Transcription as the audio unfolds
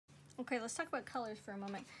Okay, let's talk about colors for a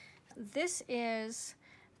moment. This is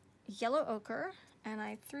yellow ochre, and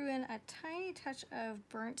I threw in a tiny touch of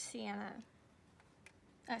burnt sienna.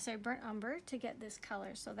 Burnt umber to get this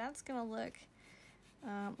color. So that's gonna look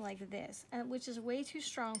like this, and which is way too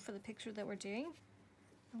strong for the picture that we're doing.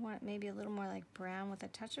 I want it maybe a little more like brown with a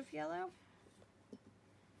touch of yellow.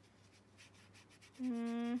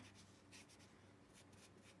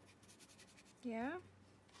 Yeah,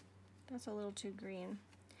 that's a little too green.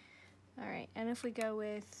 All right, and if we go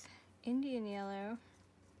with Indian yellow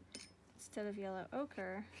instead of yellow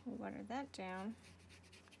ochre, we'll water that down.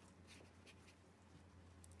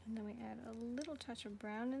 And then we add a little touch of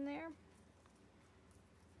brown in there.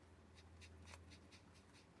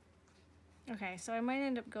 Okay, so I might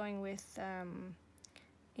end up going with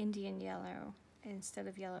Indian yellow instead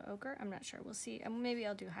of yellow ochre. I'm not sure. We'll see. Maybe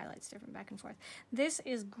I'll do highlights different back and forth. This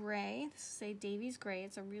is gray. This is a Davies gray.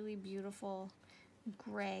 It's a really beautiful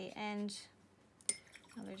gray, and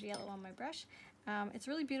oh, there's yellow on my brush. It's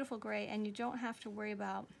really beautiful gray, and you don't have to worry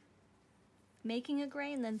about making a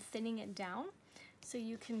gray and then thinning it down. So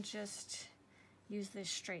you can just use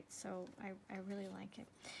this straight. So I really like it.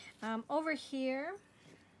 Over here,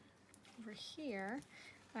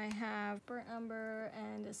 I have burnt umber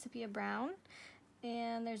and a sepia brown,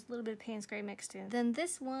 and there's a little bit of Payne's gray mixed in. Then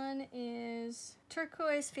this one is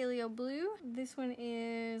turquoise phthalo blue. This one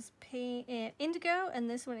is indigo, and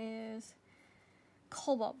this one is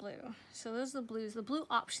cobalt blue. So those are the blues. The blue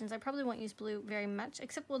options, I probably won't use blue very much,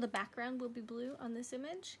 except the background will be blue on this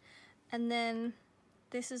image. And then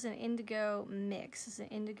this is an indigo mix. This is an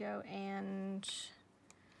indigo and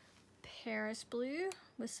Paris blue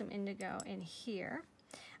with some indigo in here.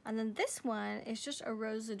 And then this one is just a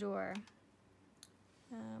Rose d'Or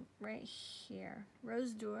right here.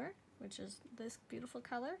 Rose d'Or, which is this beautiful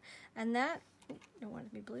color. And that, I don't want it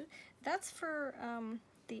to be blue, that's for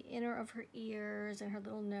the inner of her ears and her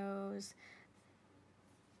little nose.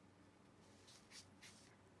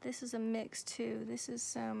 This is a mix too. This is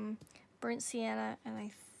some burnt sienna, and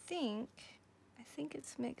I think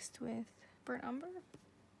it's mixed with burnt umber,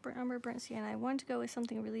 burnt sienna. I wanted to go with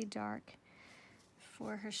something really dark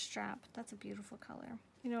for her strap. That's a beautiful color.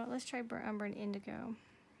 You know what, let's try burnt umber and indigo.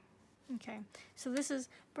 Okay, so this is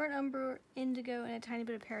burnt umber, indigo, and a tiny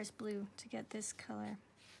bit of Paris blue to get this color,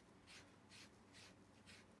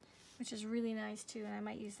 which is really nice too, and I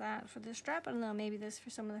might use that for the strap. I don't know, maybe this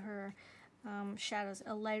for some of her shadows,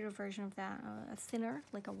 a lighter version of that, a thinner,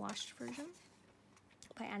 like a washed version,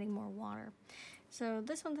 by adding more water. So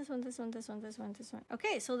this one, this one, this one, this one, this one, this one.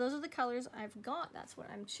 Okay, so those are the colors I've got. That's what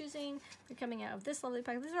I'm choosing. They're coming out of this lovely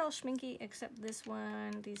pack. These are all schminky except this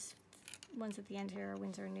one. These ones at the end here are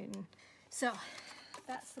Winsor & Newton. So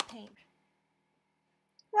that's the paint.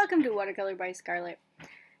 Welcome to Watercolor by Scarlett.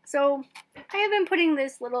 So I have been putting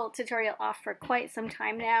this little tutorial off for quite some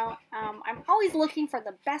time now. I'm always looking for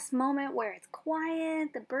the best moment where it's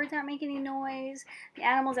quiet, the birds aren't making any noise, the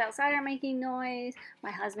animals outside aren't making noise,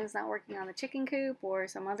 my husband's not working on the chicken coop or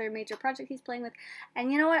some other major project he's playing with.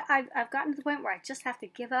 And you know what? I've gotten to the point where I just have to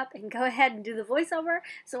give up and go ahead and do the voiceover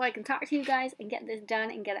so I can talk to you guys and get this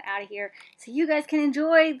done and get it out of here so you guys can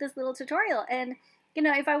enjoy this little tutorial. And you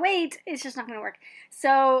know, if I wait, it's just not going to work.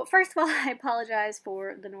 So, first of all, I apologize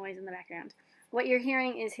for the noise in the background. What you're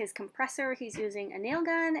hearing is his compressor. He's using a nail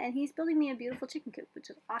gun, and he's building me a beautiful chicken coop, which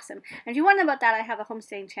is awesome. And if you want to know about that, I have a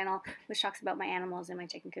homesteading channel which talks about my animals and my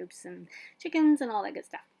chicken coops and chickens and all that good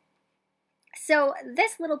stuff. So,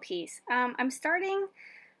 this little piece, I'm starting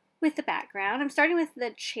with the background. I'm starting with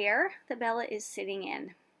the chair that Bella is sitting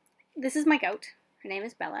in. This is my goat. Her name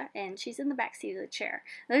is Bella, and she's in the back seat of the chair.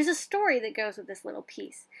 There's a story that goes with this little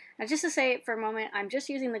piece. Now, just to say for a moment, I'm just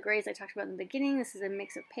using the grays I talked about in the beginning. This is a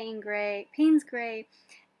mix of Payne's gray,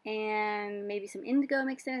 and maybe some indigo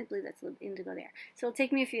mixed in. I believe that's a little indigo there. So it'll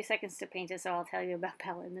take me a few seconds to paint it, so I'll tell you about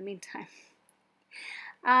Bella in the meantime.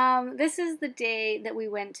 This is the day that we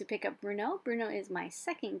went to pick up Bruno. Bruno is my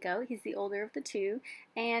second goat. He's the older of the two,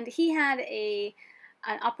 and he had an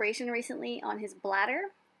operation recently on his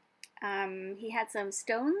bladder. He had some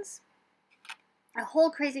stones, a whole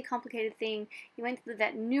crazy complicated thing. He went to the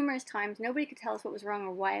vet numerous times. Nobody could tell us what was wrong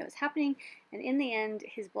or why it was happening. And in the end,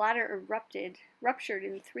 his bladder ruptured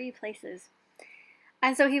in 3 places.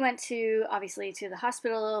 And so he went obviously to the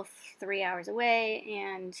hospital 3 hours away,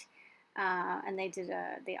 and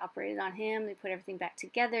they operated on him. They put everything back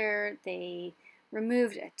together. They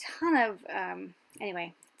removed a ton of,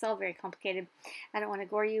 anyway, it's all very complicated. I don't want to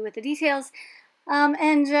gore you with the details.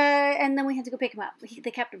 And then we had to go pick him up.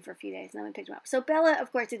 They kept him for a few days, and then we picked him up. So Bella,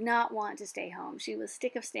 of course, did not want to stay home. She was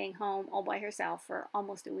sick of staying home all by herself for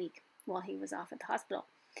almost a week while he was off at the hospital.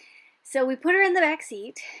 So we put her in the back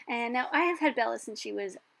seat, and now I have had Bella since she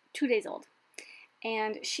was 2 days old,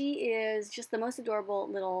 and she is just the most adorable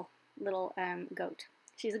little goat.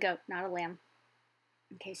 She's a goat, not a lamb,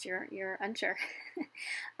 in case you're unsure.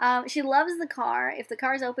 She loves the car. If the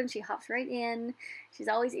car's open, she hops right in. She's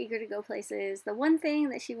always eager to go places. The one thing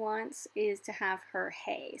that she wants is to have her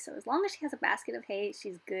hay. So as long as she has a basket of hay,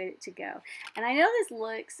 she's good to go. And I know this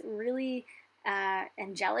looks really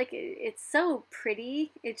angelic. It's so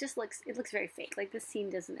pretty. It looks very fake. Like this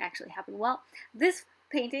scene doesn't actually happen. Well, this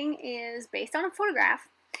painting is based on a photograph,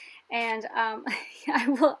 and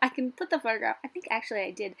I can put the photograph. I think actually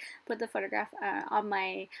I did put the photograph on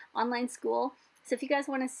my online school. So if you guys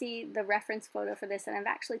want to see the reference photo for this, and I've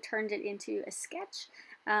actually turned it into a sketch.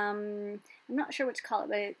 I'm not sure what to call it,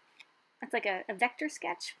 but it's like a vector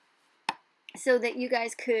sketch, so that you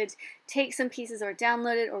guys could take some pieces or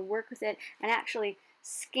download it or work with it and actually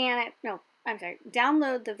scan it. No, I'm sorry,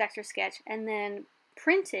 download the vector sketch and then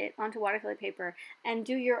print it onto watercolor paper and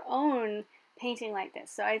do your own painting like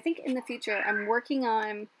this. So I think in the future I'm working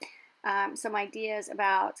on some ideas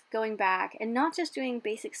about going back and not just doing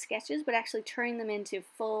basic sketches, but actually turning them into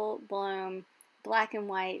full-blown black and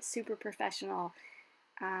white, super professional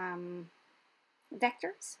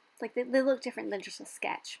vectors. Like they look different than just a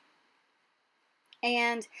sketch.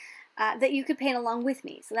 And that you could paint along with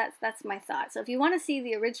me. So that's my thought. So if you want to see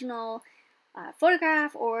the original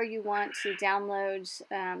photograph, or you want to download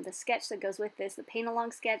the sketch that goes with this, the paint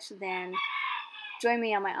along sketch, then join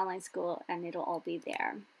me on my online school and it'll all be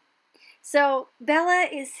there. So Bella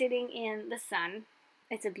is sitting in the sun.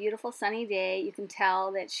 It's a beautiful sunny day. You can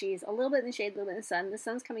tell that she's a little bit in the shade, a little bit in the sun. The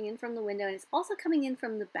sun's coming in from the window, and it's also coming in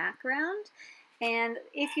from the background. And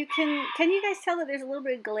if you can you guys tell that there's a little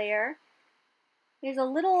bit of glare? There's a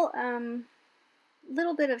little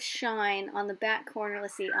bit of shine on the back corner.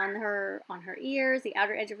 Let's see, on her ears, the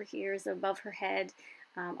outer edge of her ears, above her head,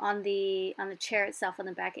 on the chair itself, on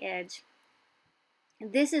the back edge.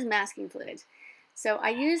 And this is masking fluid. So I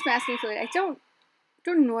use masking fluid. I don't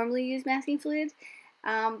normally use masking fluid,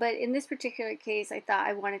 but in this particular case, I thought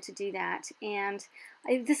I wanted to do that. And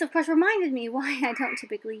this, of course, reminded me why I don't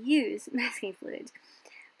typically use masking fluid.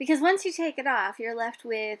 Because once you take it off, you're left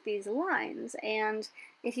with these lines, and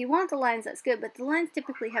if you want the lines, that's good, but the lines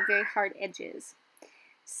typically have very hard edges.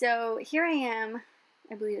 So here I am,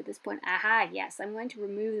 I believe at this point, aha, yes, I'm going to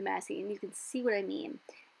remove the masking, and you can see what I mean.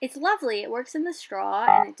 It's lovely, it works in the straw,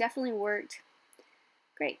 and it definitely worked.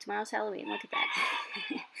 Great, tomorrow's Halloween, look at that.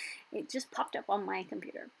 It just popped up on my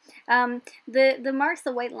computer. The marks,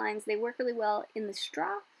 the white lines, they work really well in the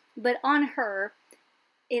straw, but on her,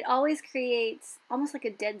 it always creates almost like a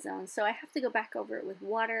dead zone, so I have to go back over it with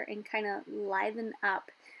water and kind of liven up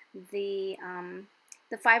the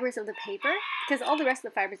fibers of the paper, because all the rest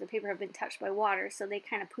of the fibers of the paper have been touched by water, so they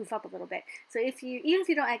kind of poof up a little bit. So even if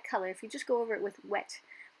you don't add color, if you just go over it with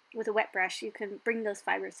a wet brush, you can bring those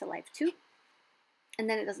fibers to life too, and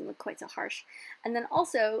then it doesn't look quite so harsh. And then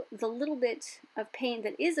also the little bit of paint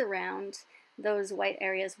that is around those white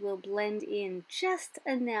areas will blend in just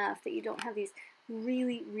enough that you don't have these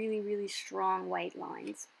really strong white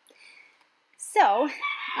lines. So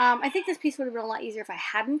I think this piece would have been a lot easier if I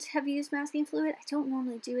hadn't have used masking fluid. I don't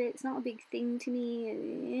normally do it. It's not a big thing to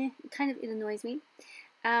me. It annoys me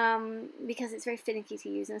because it's very finicky to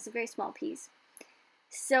use, and it's a very small piece.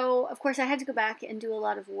 So of course I had to go back and do a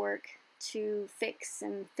lot of work to fix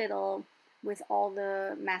and fiddle with all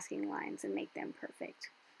the masking lines and make them perfect.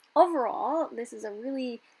 Overall, this is a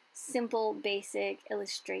really simple, basic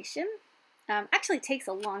illustration. Actually takes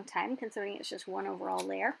a long time considering it's just one overall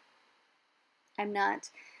layer. I'm not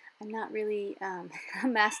really a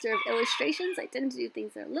master of illustrations. I tend to do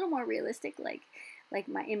things that are a little more realistic, like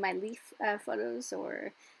in my leaf photos,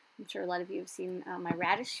 or I'm sure a lot of you have seen my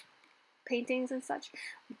radish paintings and such.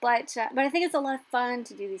 But I think it's a lot of fun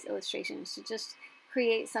to do these illustrations, to just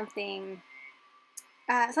create something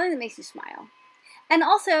that makes you smile. And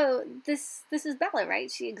also, this is Bella, right?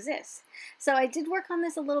 She exists. So I did work on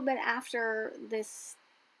this a little bit after this,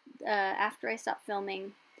 after I stopped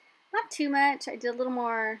filming. Not too much. I did a little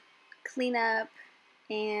more cleanup,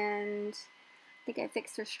 and I think I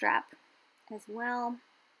fixed her strap as well.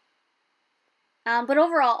 But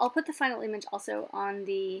overall, I'll put the final image also on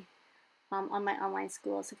the on my online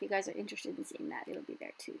school. So if you guys are interested in seeing that, it'll be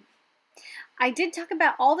there too. I did talk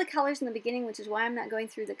about all the colors in the beginning, which is why I'm not going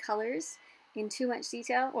through the colors in too much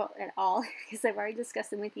detail, well, at all, because I've already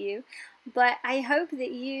discussed them with you. But I hope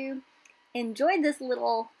that you enjoyed this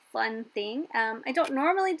little fun thing. I don't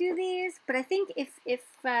normally do these, but I think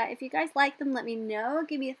if you guys like them, let me know.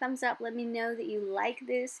 Give me a thumbs up. Let me know that you like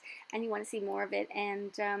this and you want to see more of it.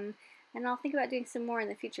 And And I'll think about doing some more in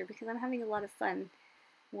the future because I'm having a lot of fun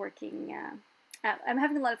working, I'm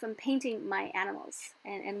having a lot of fun painting my animals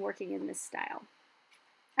and working in this style.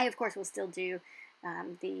 I, of course, will still do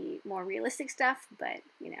the more realistic stuff, but,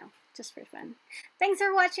 you know, just for fun. Thanks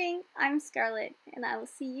for watching. I'm Scarlett, and I will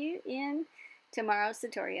see you in tomorrow's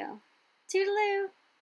tutorial. Toodaloo!